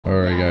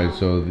Alright guys,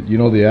 so you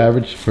know the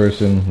average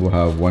person will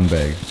have one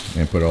bag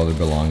and put all their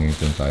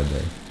belongings inside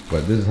there.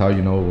 But this is how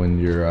you know when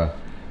you're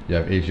you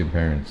have Asian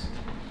parents.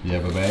 You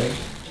have a bag,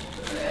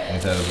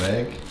 inside of a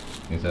bag,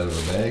 inside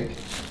of a bag,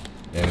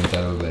 and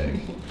inside of a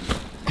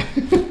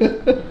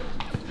bag.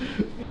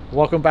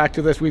 Welcome back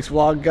to this week's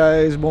vlog,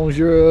 guys.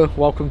 Bonjour.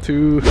 Welcome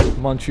to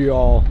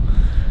Montreal.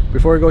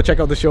 Before we go check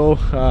out the show,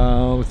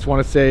 just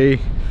want to say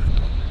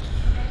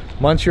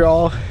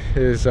Montreal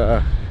is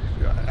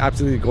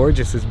absolutely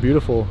gorgeous. It's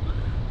beautiful,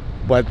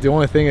 but the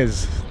only thing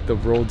is the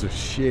roads are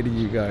shitty,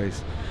 you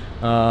guys.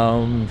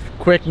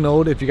 Quick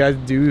note, if you guys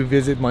do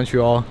visit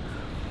Montreal,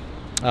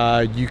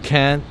 you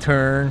can't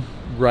turn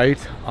right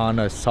on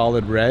a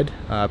solid red.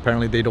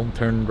 Apparently they don't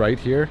turn right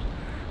here.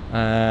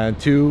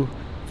 Two,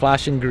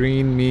 flashing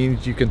green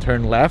means you can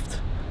turn left.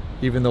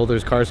 Even though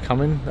there's cars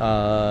coming,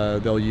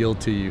 they'll yield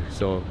to you.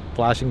 So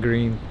flashing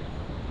green,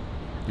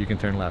 you can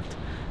turn left.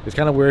 It's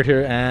kind of weird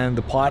here, and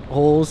the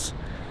potholes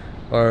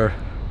are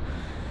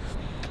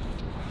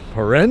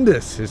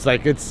horrendous. It's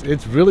like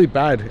it's really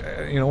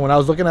bad. You know, when I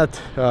was looking at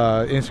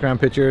Instagram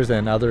pictures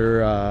and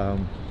other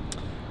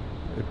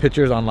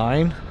pictures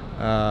online,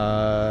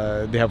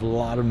 they have a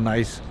lot of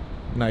nice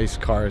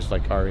cars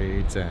like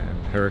R8s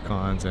and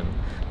Huracans and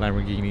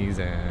Lamborghinis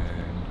and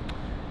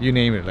you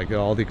name it. Like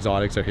all the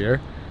exotics are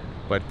here.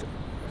 But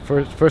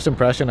first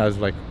impression, I was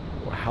like,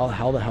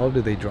 how the hell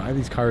do they drive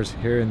these cars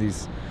here in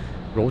these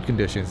road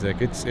conditions?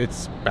 Like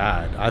it's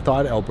bad. I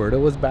thought Alberta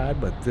was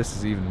bad, but this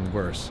is even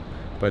worse.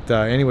 But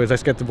anyways,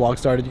 let's get the vlog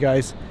started, you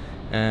guys,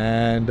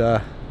 and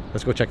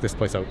let's go check this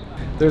place out.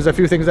 There's a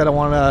few things that I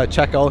want to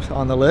check out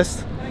on the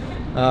list.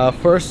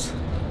 First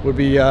would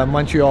be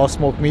Montreal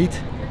smoked meat,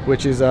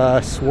 which is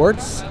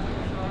Schwartz.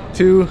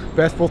 2,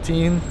 best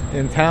poutine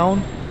in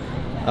town.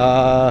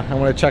 I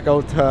want to check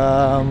out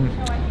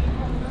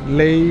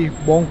La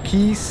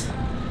Banquise,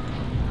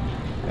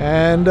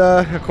 and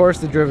of course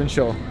the driven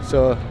show.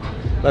 So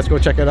let's go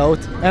check it out.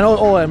 And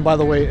oh, and by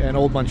the way, in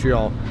Old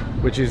Montreal,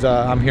 which is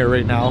I'm here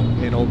right now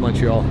in Old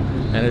Montreal,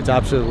 and it's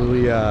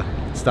absolutely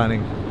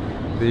stunning,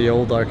 the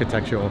old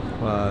architectural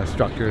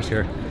structures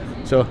here.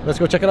 So let's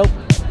go check it out.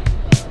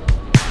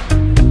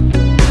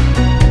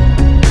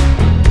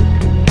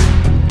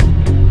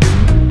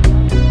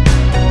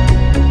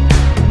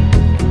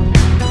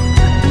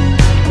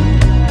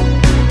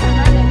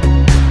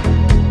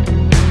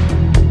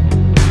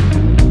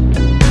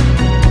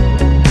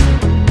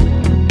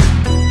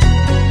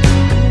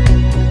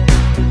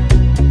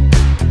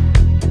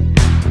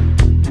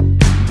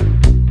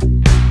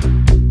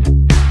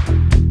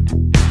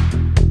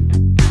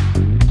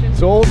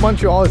 So Old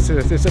Montreal,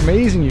 it's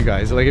amazing, you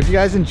guys. Like if you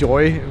guys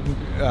enjoy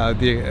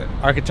the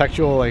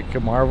architectural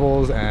like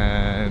marvels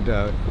and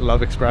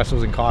love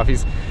espressos and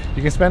coffees,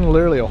 you can spend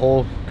literally a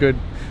whole good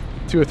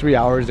 2 or 3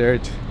 hours there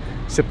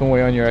sipping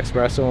away on your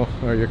espresso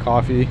or your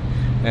coffee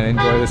and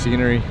enjoy the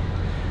scenery.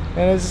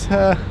 And it's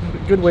a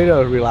good way to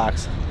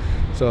relax.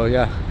 So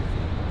yeah,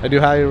 I do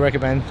highly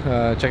recommend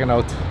checking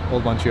out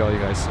Old Montreal, you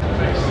guys.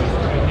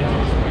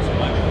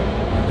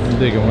 I'm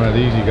digging one of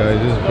these, you guys.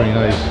 This is pretty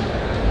nice.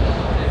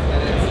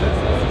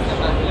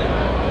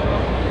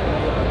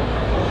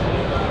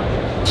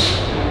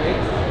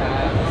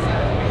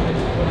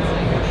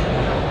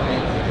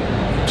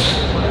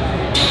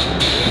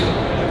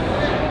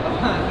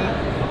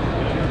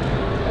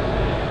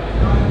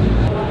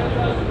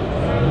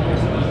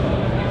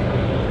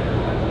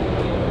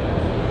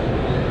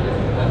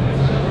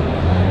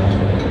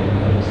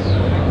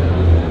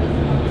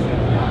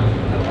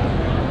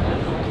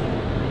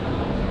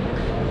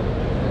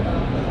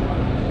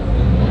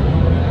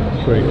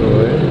 Pretty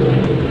cool, eh?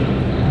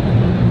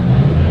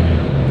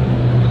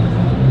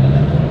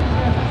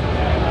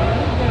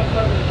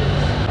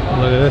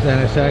 Look at this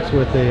NSX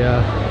with a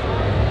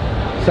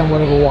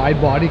somewhat of a wide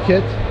body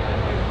kit.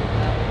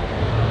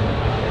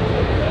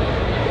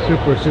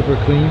 Super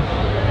clean.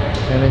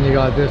 And then you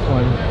got this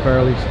one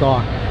fairly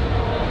stock.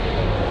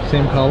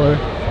 Same color.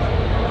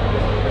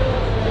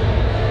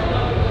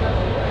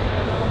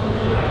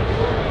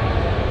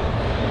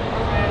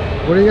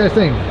 What do you guys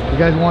think? You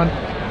guys want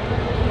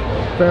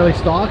fairly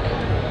stock,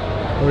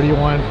 or do you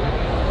want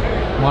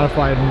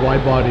modified and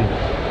wide body?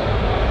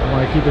 You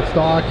want to keep it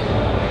stock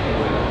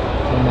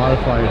or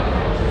modified?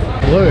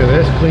 Look at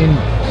this clean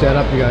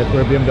setup, you guys,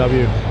 for a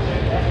BMW.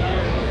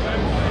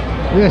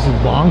 This is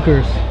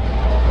bonkers.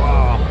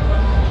 Wow,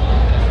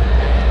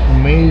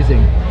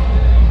 amazing.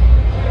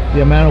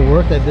 The amount of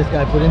work that this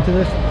guy put into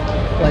this.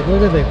 Like,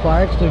 look at the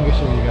fire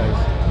extinguisher, you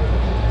guys.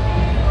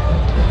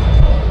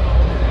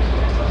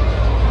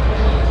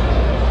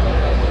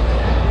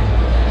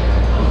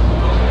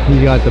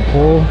 You got the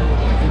pole.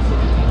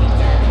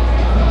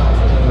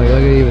 Like,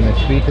 look at even the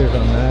speakers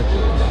on that.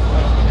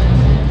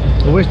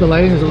 I wish the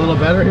lighting was a little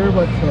better here,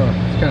 but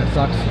it kind of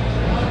sucks.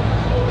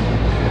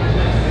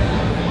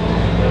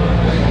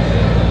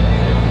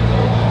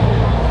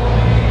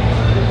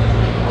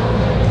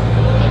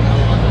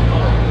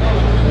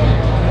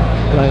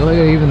 Like, look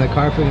at even the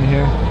carpet in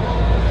here.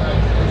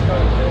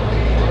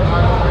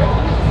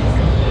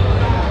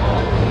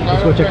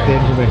 Let's go check the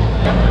engine bay.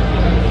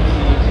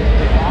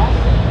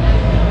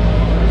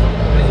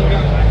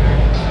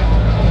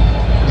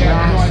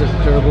 Massive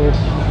turbo. You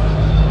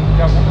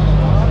have one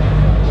on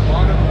the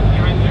bottom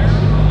behind there.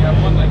 You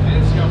have one like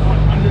this. You have one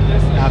under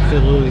this.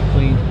 Absolutely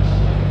clean.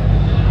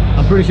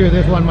 I'm pretty sure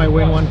this one might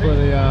win one for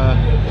the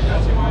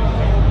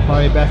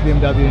probably best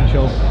BMW in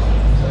show.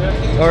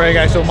 All right,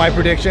 guys. So my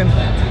prediction: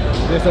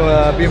 this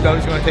BMW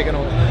is going to take an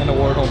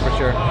award home for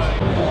sure.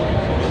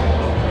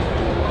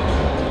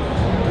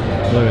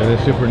 Look at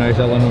this super nice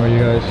Eleanor, you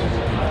guys.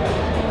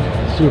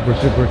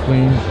 Super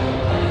clean.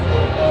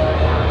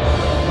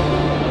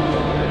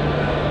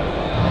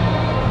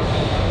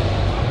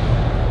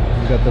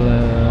 Got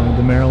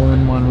the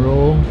Marilyn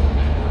Monroe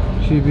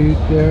tribute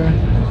there.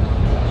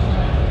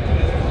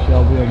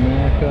 Shelby of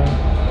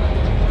America.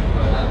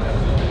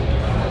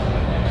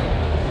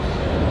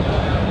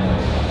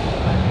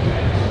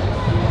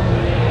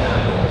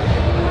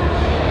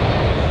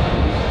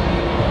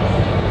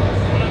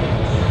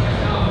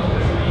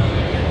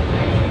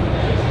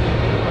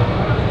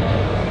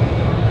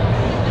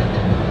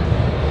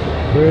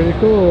 Pretty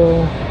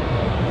cool.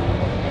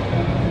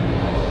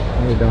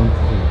 Way down to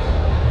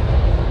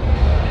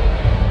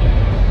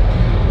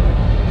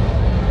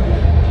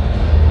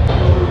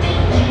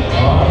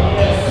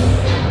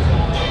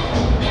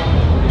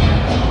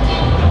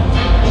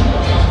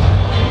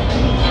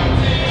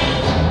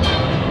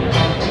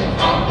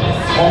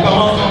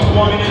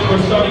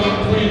We're starting in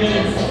 3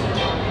 minutes.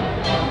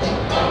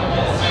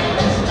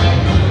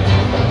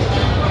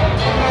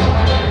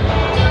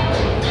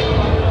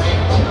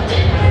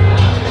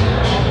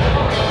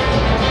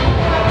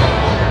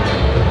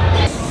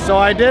 So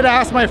I did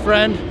ask my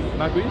friend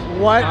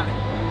what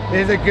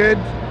is a good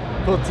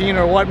poutine,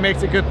 or what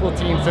makes a good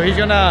poutine. So he's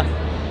gonna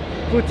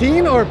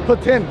poutine or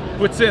Putin?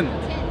 Putin.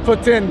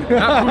 Putin.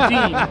 Not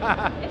poutine.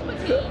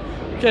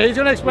 Okay, he's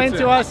gonna explain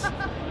to us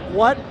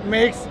what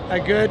makes a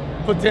good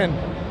poutine.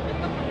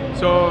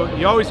 So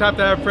you always have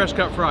to have fresh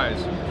cut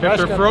fries. Fresh if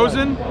they're cut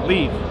frozen,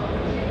 leave.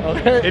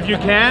 Okay. If you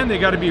can, they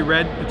got to be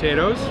red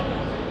potatoes.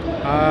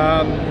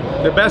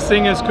 The best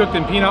thing is cooked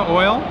in peanut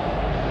oil,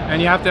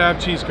 and you have to have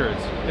cheese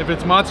curds. If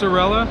it's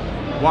mozzarella,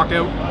 walk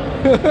out.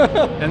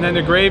 And then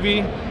the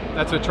gravy,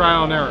 that's a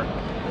trial and error.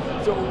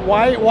 So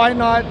why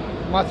not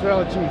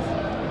mozzarella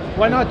cheese?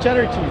 Why not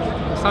cheddar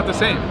cheese? It's not the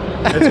same.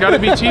 It's got to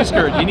be cheese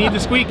curd. You need the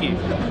squeaky.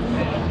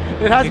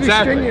 It has to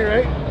Exactly. be stringy,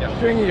 right? Yeah.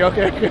 Stringy.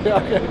 Okay.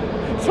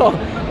 So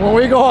when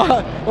we go,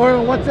 or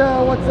what's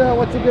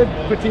a good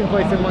poutine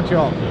place in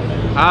Montreal?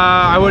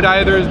 I would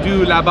either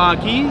do La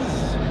Banquise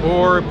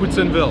or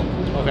Poutineville.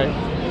 Okay.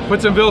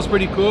 Poutineville is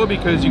pretty cool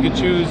because you can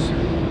choose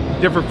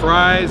different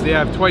fries. They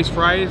have twice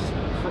fries,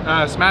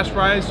 smashed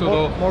fries.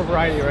 So more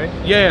variety, right?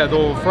 Yeah,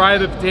 they'll fry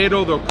the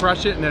potato, they'll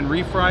crush it and then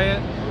refry it.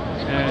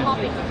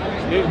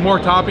 And more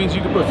toppings.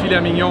 You can put filet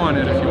mignon on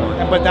it if you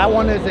want. But that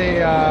one is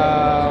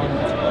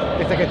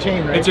it's like a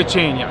chain, right? It's a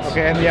chain, yes.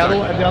 Okay, and the other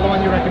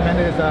one you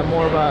recommended is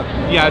more of a...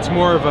 Yeah, it's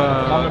more of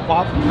a... mom and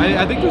pop?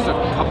 I think there's a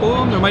couple of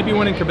them. There might be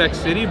one in Quebec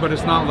City, but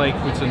it's not like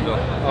Poutineville.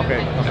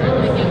 Okay,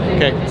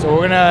 so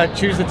we're gonna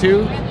choose the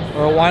two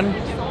or one,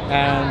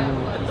 and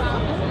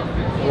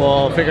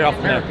we'll figure it out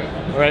from there.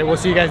 All right, we'll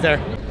see you guys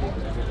there.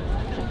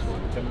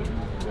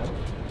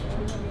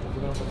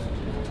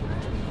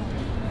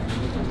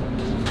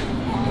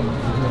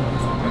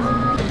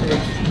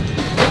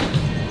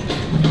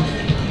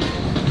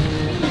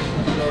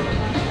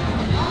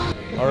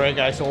 Alright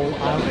guys, so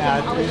I'm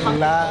at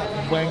La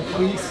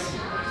Banquise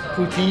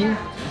Poutine.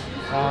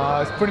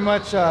 It's pretty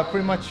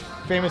much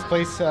famous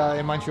place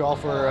in Montreal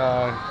for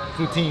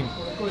poutine.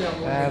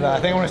 And I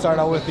think I'm gonna start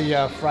out with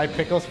the fried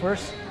pickles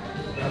first,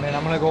 and then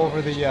I'm gonna go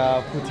over the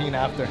poutine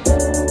after.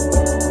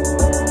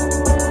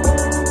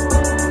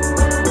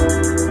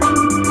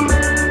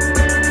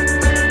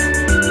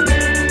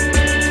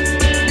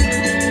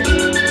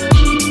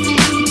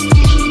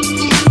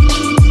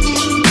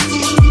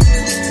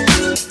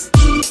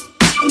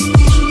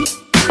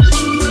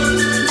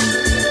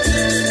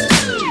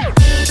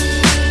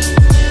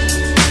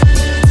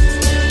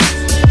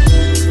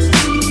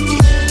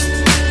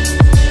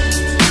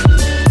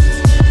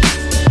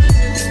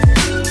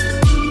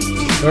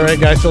 Alright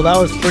guys, so that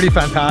was pretty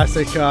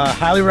fantastic.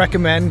 Highly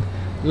recommend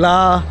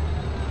La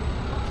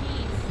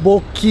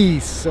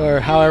Banquise, or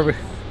however,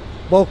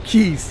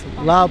 Banquise,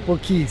 La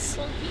Banquise.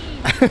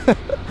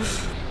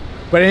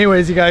 But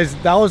anyways, you guys,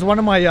 that was one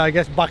of my, I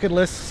guess, bucket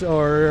lists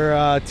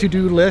or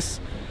to-do lists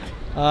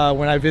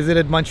when I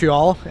visited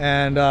Montreal.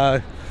 And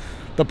the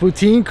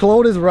poutine,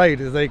 Claude is right.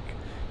 It's like,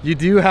 you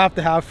do have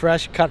to have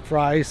fresh cut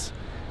fries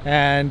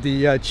and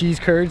the cheese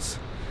curds,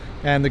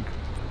 and the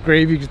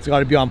gravy's got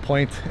to be on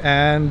point.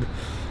 And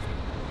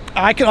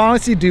I can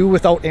honestly do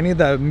without any of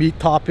the meat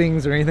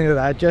toppings or anything like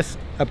that. Just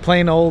a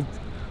plain old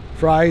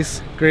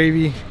fries,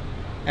 gravy,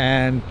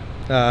 and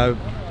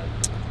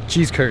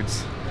cheese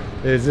curds.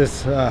 It's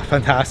just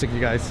fantastic, you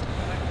guys.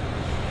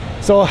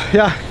 So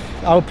yeah,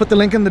 I'll put the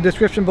link in the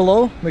description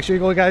below. Make sure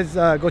you guys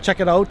go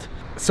check it out.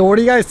 So what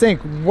do you guys think?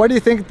 What do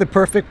you think the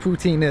perfect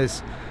poutine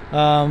is?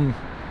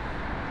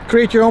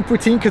 create your own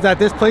poutine, because at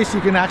this place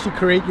you can actually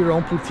create your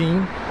own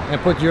poutine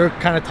and put your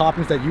kind of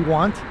toppings that you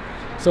want.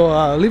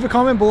 So leave a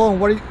comment below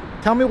and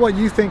tell me what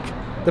you think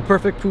the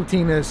perfect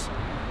poutine is.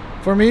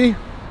 For me,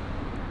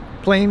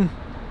 plain,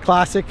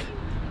 classic,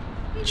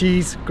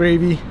 cheese,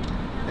 gravy,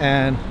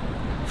 and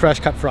fresh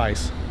cut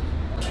fries.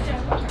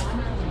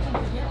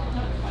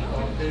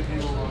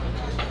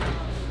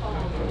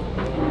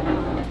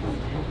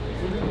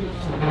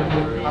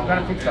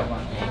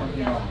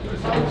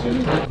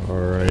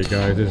 Alright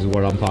guys, this is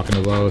what I'm talking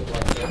about.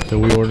 So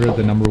we ordered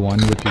the number one,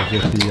 which is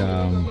just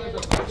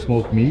the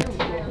smoked meat,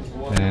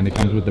 and it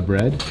comes with the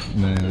bread,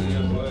 and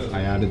then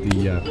I added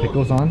the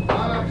pickles on,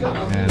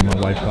 and my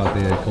wife got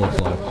the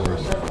coleslaw of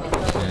course,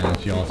 and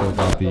she also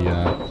got the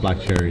black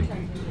cherry.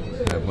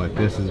 But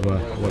this is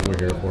what we're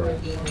here for.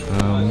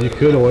 You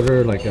could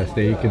order like a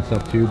steak and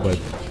stuff too, but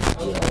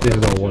this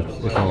is all what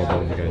it's all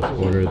about, you guys.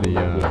 Order the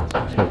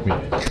smoked meat.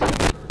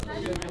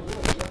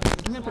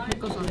 I'm gonna put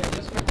pickles on it.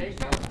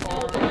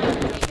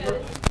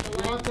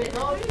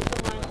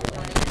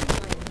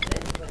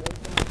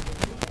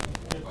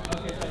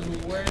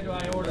 Where do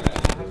I order that?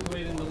 I have to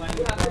wait in the line.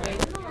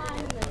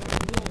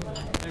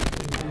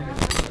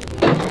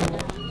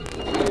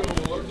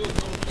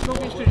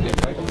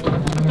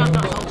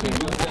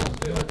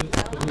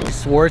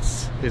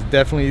 Schwartz is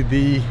definitely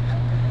the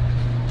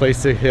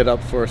place to hit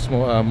up for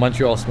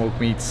Montreal smoked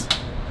meats.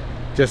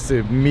 Just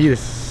the meat is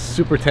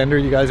super tender,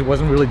 you guys. It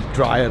wasn't really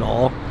dry at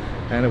all,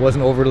 and it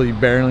wasn't overly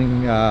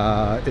barreling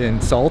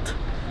in salt.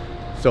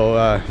 So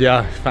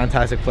yeah,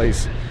 fantastic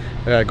place.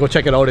 Go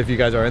check it out if you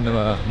guys are in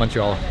the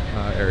Montreal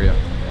area.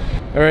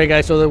 All right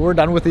guys, so we're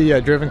done with the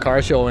driven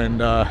car show,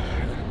 and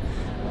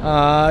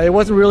it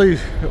wasn't really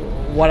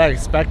what I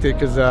expected,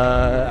 because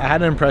I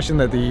had an impression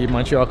that the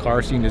Montreal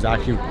car scene is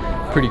actually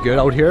pretty good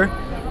out here,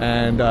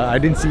 and I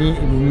didn't see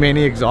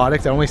many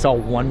exotics. I only saw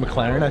one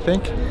McLaren, I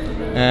think,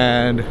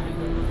 and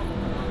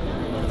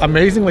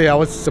amazingly I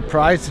was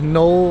surprised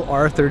no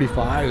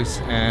R35s.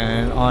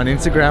 And on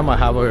Instagram I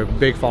have a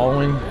big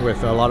following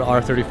with a lot of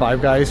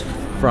R35 guys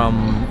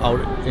from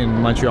out in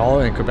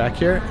Montreal and Quebec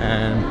here,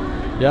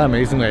 and yeah,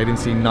 amazingly I didn't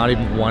see not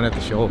even one at the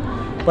show.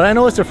 But I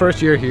know it's their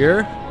first year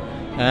here,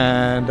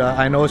 and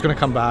I know it's going to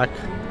come back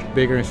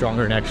bigger and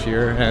stronger next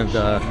year, and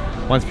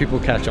once people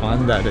catch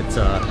on that it's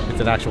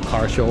an actual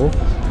car show,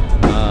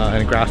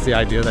 and grasp the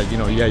idea that, you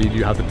know, yeah, you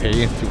do have to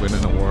pay to win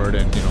an award,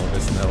 and you know,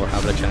 this and that, or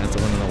have a chance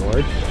to win an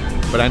award.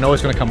 But I know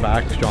it's going to come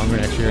back stronger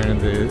next year, and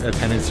the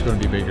attendance is going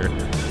to be bigger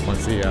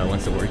once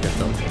the word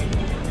gets out.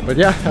 But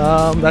yeah,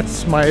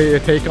 that's my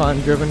take on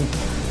Driven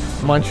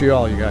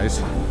Montreal, you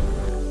guys.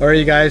 Alright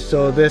you guys,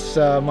 so this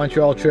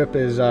Montreal trip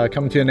is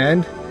coming to an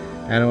end,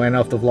 and I'll end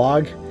off the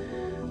vlog.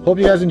 Hope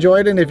you guys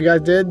enjoyed it, and if you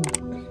guys did,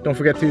 don't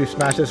forget to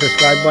smash the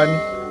subscribe button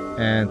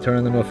and turn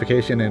on the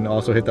notification, and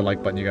also hit the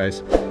like button, you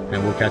guys.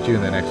 And we'll catch you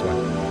in the next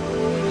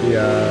one. See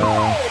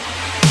ya.